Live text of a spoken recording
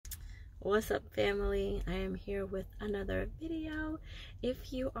What's up, family? I am here with another video.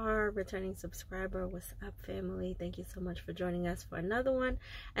 If you are a returning subscriber, what's up, family? Thank you so much for joining us for another one.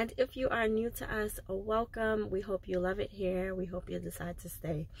 And if you are new to us, welcome. We hope you love it here. We hope you decide to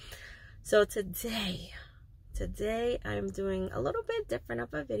stay. So today I'm doing a little bit different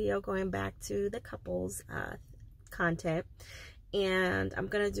of a video, going back to the couples content, and I'm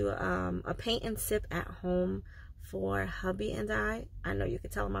gonna do a paint and sip at home for hubby and I know you can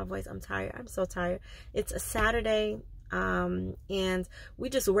tell in my voice I'm tired. I'm so tired. It's a Saturday, and we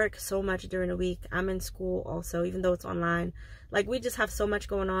just work so much during the week. I'm in school also, even though it's online. Like, we just have so much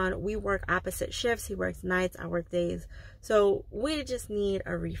going on. We work opposite shifts. He works nights, I work days. So we just need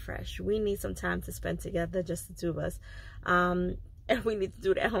a refresh. We need some time to spend together, just the two of us. And we need to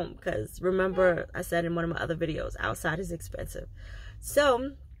do it at home, because remember I said in one of my other videos, outside is expensive.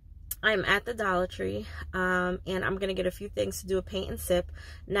 So I'm at the Dollar Tree, and I'm going to get a few things to do a paint and sip.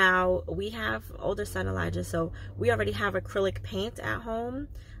 Now, we have older son Elijah, so we already have acrylic paint at home.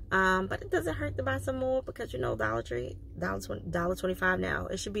 But it doesn't hurt to buy some more, because, you know, Dollar Tree, $1.25 now.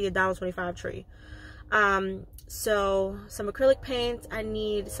 It should be a $1.25 tree. So some acrylic paint. I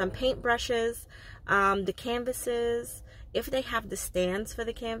need some paint brushes, the canvases. If they have the stands for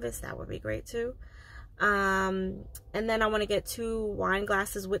the canvas, that would be great too. And then I want to get 2 wine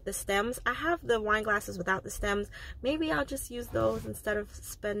glasses with the stems. I have the wine glasses without the stems. Maybe I'll just use those instead of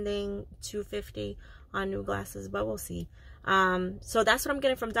spending $2.50 on new glasses, but we'll see. So that's what I'm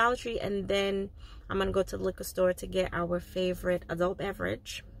getting from Dollar Tree, and then I'm gonna go to the liquor store to get our favorite adult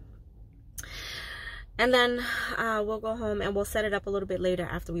beverage, and then we'll go home and we'll set it up a little bit later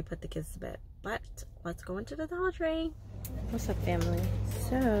after we put the kids to bed. But let's go into the Dollar Tree. What's up, family?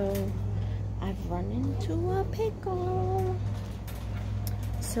 So I've run into a pickle.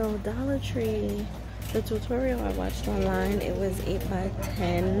 So Dollar Tree, the tutorial I watched online, it was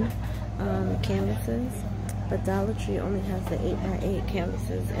 8x10 canvases, but Dollar Tree only has the 8x8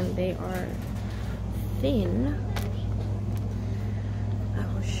 canvases, and they are thin. I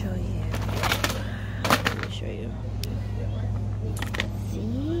will show you. Let me show you.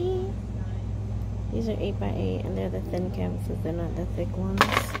 See? These are 8x8, and they're the thin canvases. They're not the thick ones.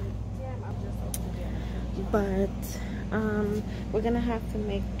 But we're gonna have to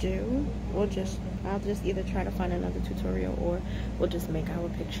make do. I'll just either try to find another tutorial, or we'll just make our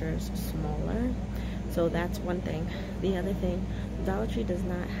pictures smaller. So that's one thing. The other thing, Dollar Tree does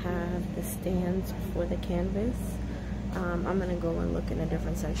not have the stands for the canvas. I'm gonna go and look in a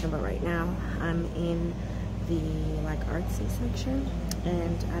different section, but right now I'm in the like artsy section,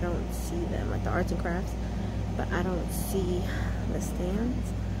 and I don't see them, like the arts and crafts, but I don't see the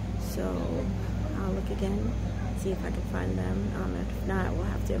stands. So I'll look again, see if I can find them. If not, we'll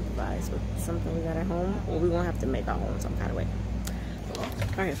have to improvise with something we got at home, or we won't have to make our own some kind of way.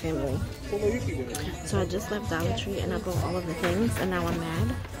 Alright, family. So I just left Dollar Tree and I bought all of the things, and now I'm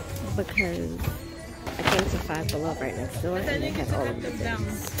mad because I came to Five Below right next door and they had all of the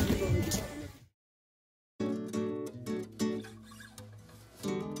things.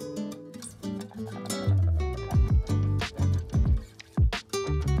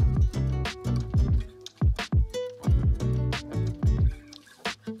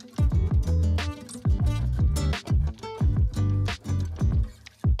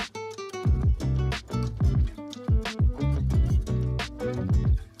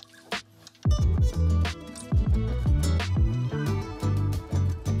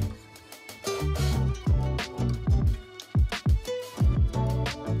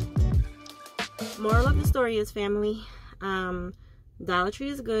 Moral of the story is, family, Dollar Tree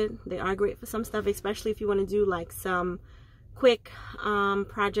is good. They are great for some stuff, especially if you want to do like some quick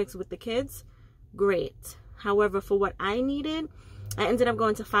projects with the kids. Great. However, for what I needed, I ended up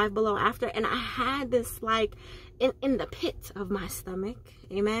going to Five Below after, and I had this like in the pit of my stomach.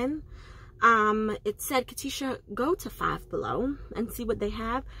 Amen. It said, Katisha, go to Five Below and see what they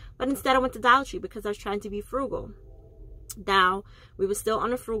have, but instead I went to Dollar Tree because I was trying to be frugal. Now, we were still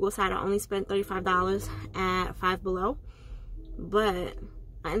on the frugal side. I only spent $35 at Five Below, but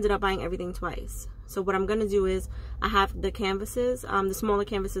I ended up buying everything twice. So what I'm going to do is, I have the canvases, the smaller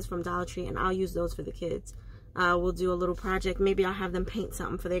canvases from Dollar Tree, and I'll use those for the kids. We'll do a little project. Maybe I'll have them paint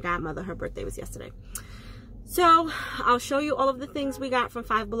something for their godmother. Her birthday was yesterday. So I'll show you all of the things we got from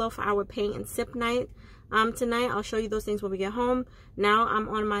Five Below for our paint and sip night. Tonight, I'll show you those things when we get home. Now I'm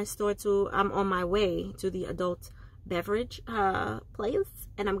on my way to the adult beverage place,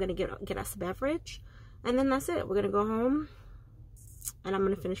 and I'm gonna get us a beverage, and then that's it. We're gonna go home, and I'm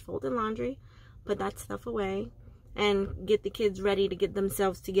gonna finish folding laundry, put that stuff away, and get the kids ready to get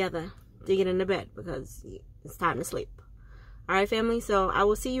themselves together to get into bed, because it's time to sleep. All right, family, so I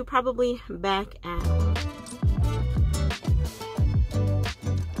will see you probably back at home.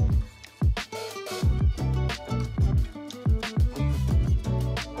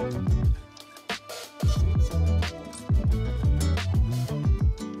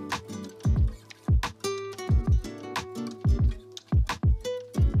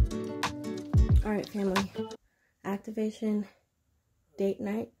 All right, family, activation date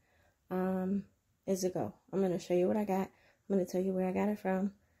night is a go. I'm going to show you what I got. I'm going to tell you where I got it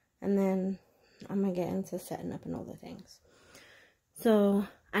from, and then I'm going to get into setting up and all the things. So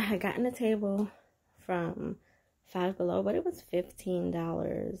I had gotten a table from Five Below, but it was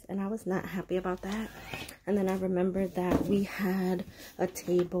 $15, and I was not happy about that. And then I remembered that we had a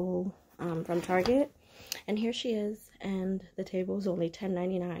table from Target, and here she is, and the table was only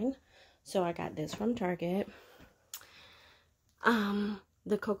 $10.99. So I got this from Target.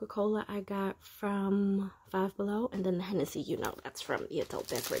 The Coca-Cola I got from Five Below, and then the Hennessy, you know, that's from the adult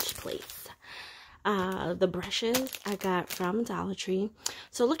beverage place. The brushes I got from Dollar Tree.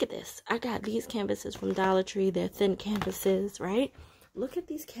 So look at this. I got these canvases from Dollar Tree. They're thin canvases, right? Look at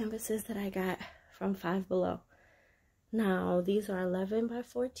these canvases that I got from Five Below. Now, these are 11 by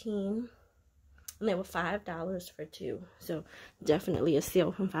 14. And they were $5 for two. So definitely a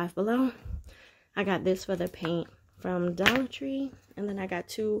steal from Five Below. I got this for the paint from Dollar Tree. And then I got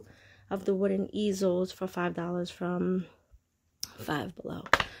two of the wooden easels for $5 from Five Below.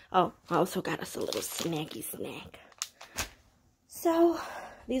 Oh, I also got us a little snacky snack. So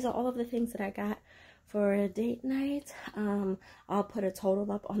these are all of the things that I got for a date night. I'll put a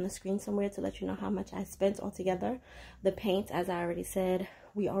total up on the screen somewhere to let you know how much I spent altogether. The paint, as I already said,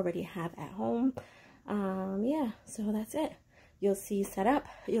 we already have at home. Yeah, so that's it. You'll see setup.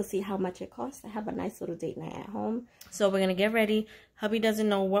 You'll see how much it costs to have a nice little date night at home. So we're gonna get ready. Hubby doesn't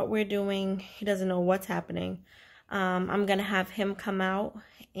know what we're doing. He doesn't know what's happening. I'm gonna have him come out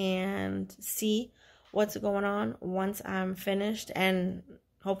and see what's going on once I'm finished, and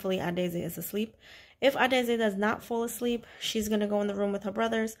hopefully Adeze is asleep. If Adeze does not fall asleep, she's gonna go in the room with her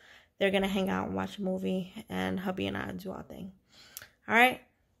brothers. They're gonna hang out and watch a movie, and hubby and I do our thing. All right,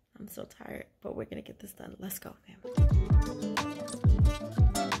 I'm so tired, but we're gonna get this done. Let's go, family.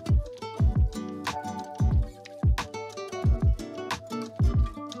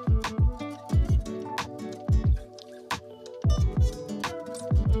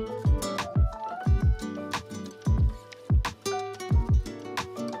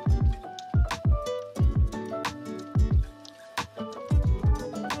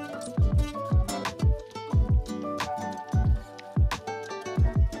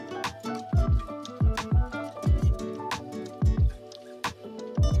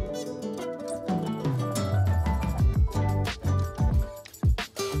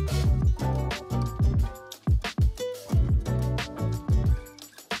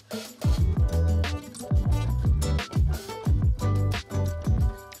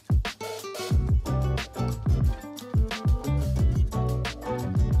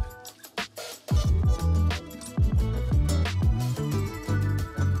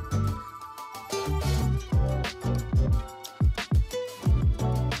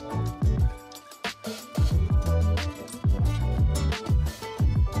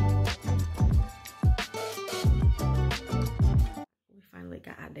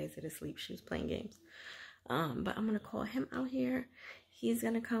 To sleep. She was playing games. But I'm gonna call him out here. He's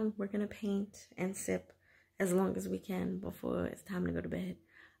gonna come. We're gonna paint and sip as long as we can before it's time to go to bed.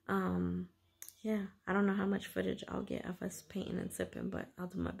 Yeah, I don't know how much footage I'll get of us painting and sipping, but I'll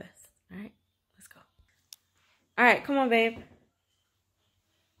do my best. All right, let's go. All right, come on, babe.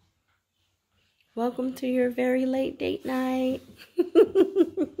 Welcome to your very late date night.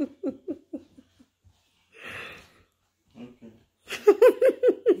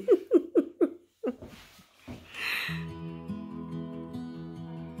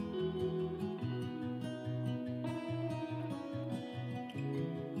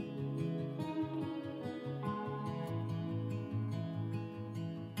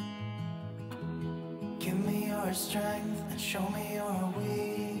 Give me your strength and show me your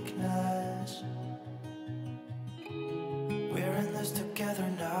weakness. We're in this together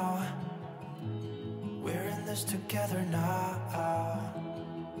now. We're in this together now.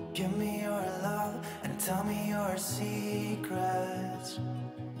 Give me your love and tell me your secrets.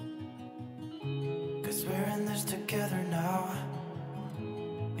 'Cause we're in this together now.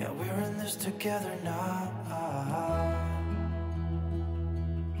 Yeah, we're in this together now.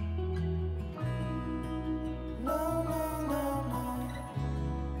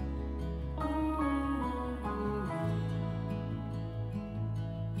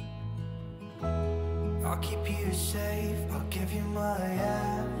 keep you safe, I'll give you my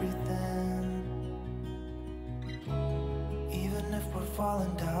everything. Even if we're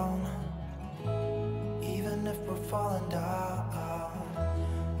falling down, even if we're falling down,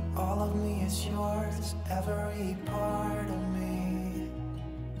 all of me is yours, every part of me.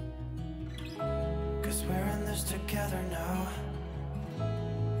 'Cause we're in this together now,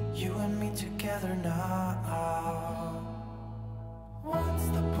 you and me together now. What's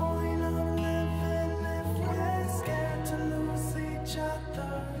the point of living if we're scared to lose each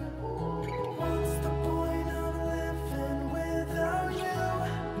other? What's the point of living without you?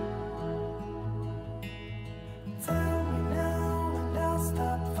 Tell me now and I'll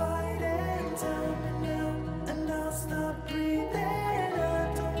stop fighting. Tell me now and I'll stop breathing.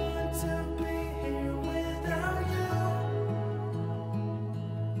 I don't want to be here without you.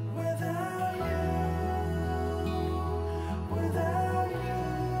 Without you. Without you.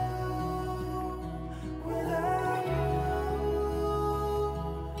 Without you.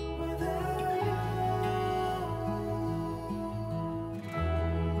 Without you.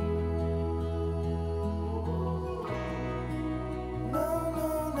 No, no,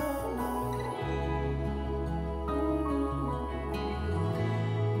 no, no.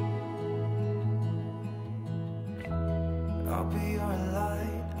 I'll be your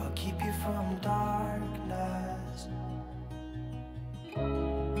light, I'll keep you from darkness.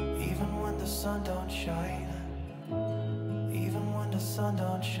 Even when the sun don't shine, even when the sun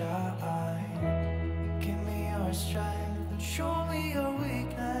don't shine, give me your strength and show me your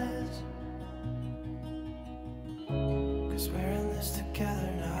weakness. 'Cause we're in this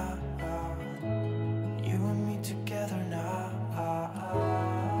together now, you and me together now.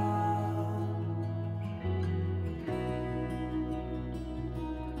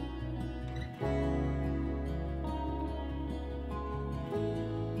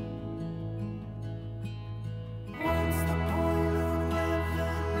 What's the point of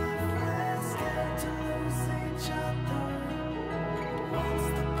living if we're scared to lose each other? What's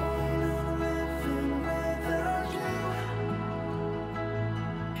the point of living without you?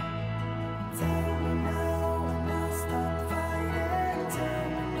 Tell me now and I'll stop fighting. Tell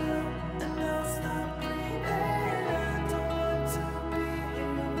me now and I'll stop breathing. I don't want to be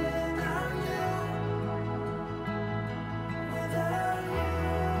here without you. Without you.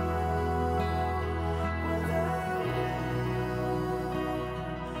 Without you.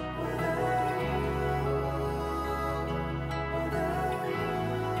 Without you. Without you.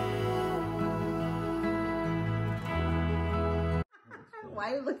 Why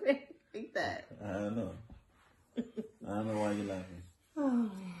are you looking at me like that? I don't know. I don't know why you're laughing. Oh,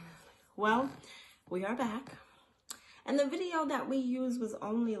 man. Well, we are back. And the video that we used was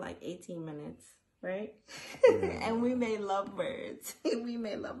only like 18 minutes, right? And we made lovebirds. We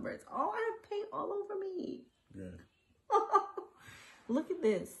made lovebirds. Oh, I have paint all over me. Yeah. Look at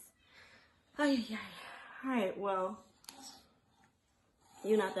this. Ay, ay, ay. All right, well,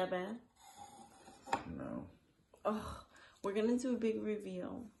 you're not that bad. No. Oh, we're going to do a big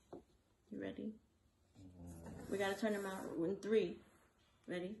reveal. You ready? We got to turn them out in 3.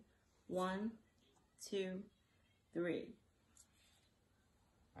 Ready? 1, 2, 3.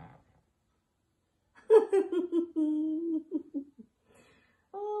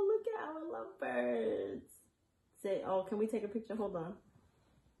 Oh, look at our lovebirds. Say, oh, can we take a picture? Hold on.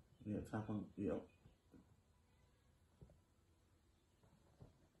 Yeah, tap on. Yep.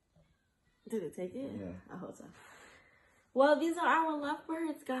 Did it take it? Yeah. I hope so. Well, these are our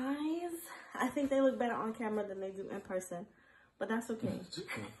lovebirds, guys. I think they look better on camera than they do in person, but that's okay.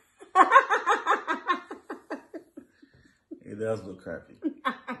 It does look crappy.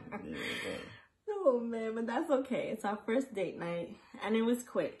 Yeah, Oh man, but that's okay. It's our first date night, and it was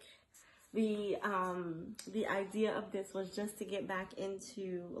quick. The idea of this was just to get back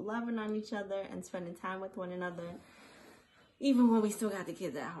into loving on each other and spending time with one another, even when we still got the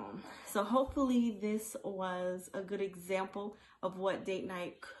kids at home. So hopefully this was a good example of what date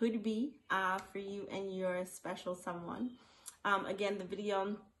night could be for you and your special someone. Again, the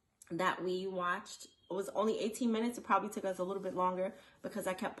video that we watched was only 18 minutes. It probably took us a little bit longer because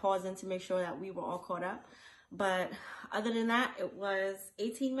I kept pausing to make sure that we were all caught up. But other than that, it was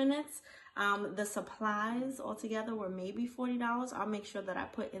 18 minutes. The supplies altogether were maybe $40. I'll make sure that I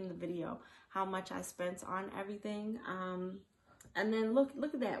put in the video how much I spent on everything. And then look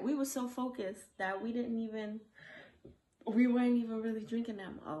at that. We were so focused that we weren't even really drinking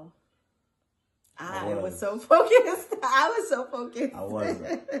them. Oh, I was so focused. I was so focused. I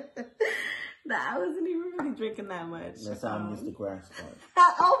wasn't. I wasn't even really drinking that much. That's how I missed the grass part.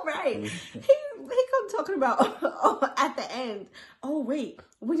 Oh, right. He come talking about at the end. Oh, wait.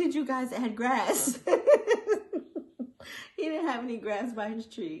 When did you guys add grass? He didn't have any grass by his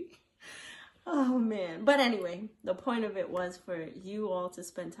tree. Oh, man. But anyway, the point of it was for you all to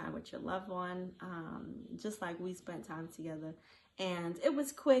spend time with your loved one, just like we spent time together. And it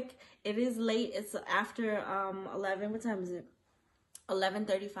was quick. It is late. It's after 11. What time is it?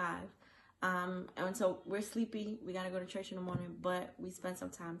 11:35. And so we're sleepy. We got to go to church in the morning, but we spent some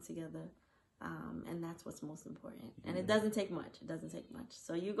time together. And that's what's most important. And it doesn't take much. It doesn't take much.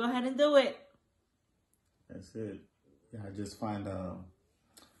 So you go ahead and do it. That's it. Yeah, I just find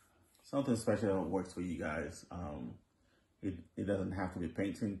something special that works for you guys. It doesn't have to be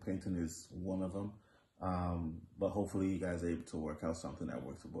painting. Painting is one of them. But hopefully you guys are able to work out something that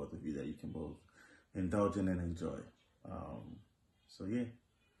works for both of you that you can both indulge in and enjoy. So yeah.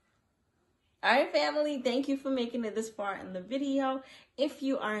 All right, family, thank you for making it this far in the video. If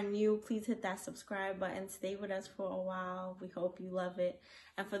you are new, please hit that subscribe button. Stay with us for a while. We hope you love it.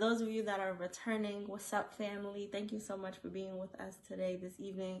 And for those of you that are returning, what's up, family? Thank you so much for being with us today, this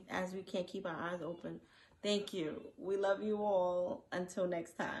evening, as we can't keep our eyes open. Thank you. We love you all. Until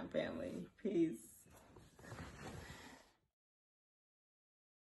next time, family.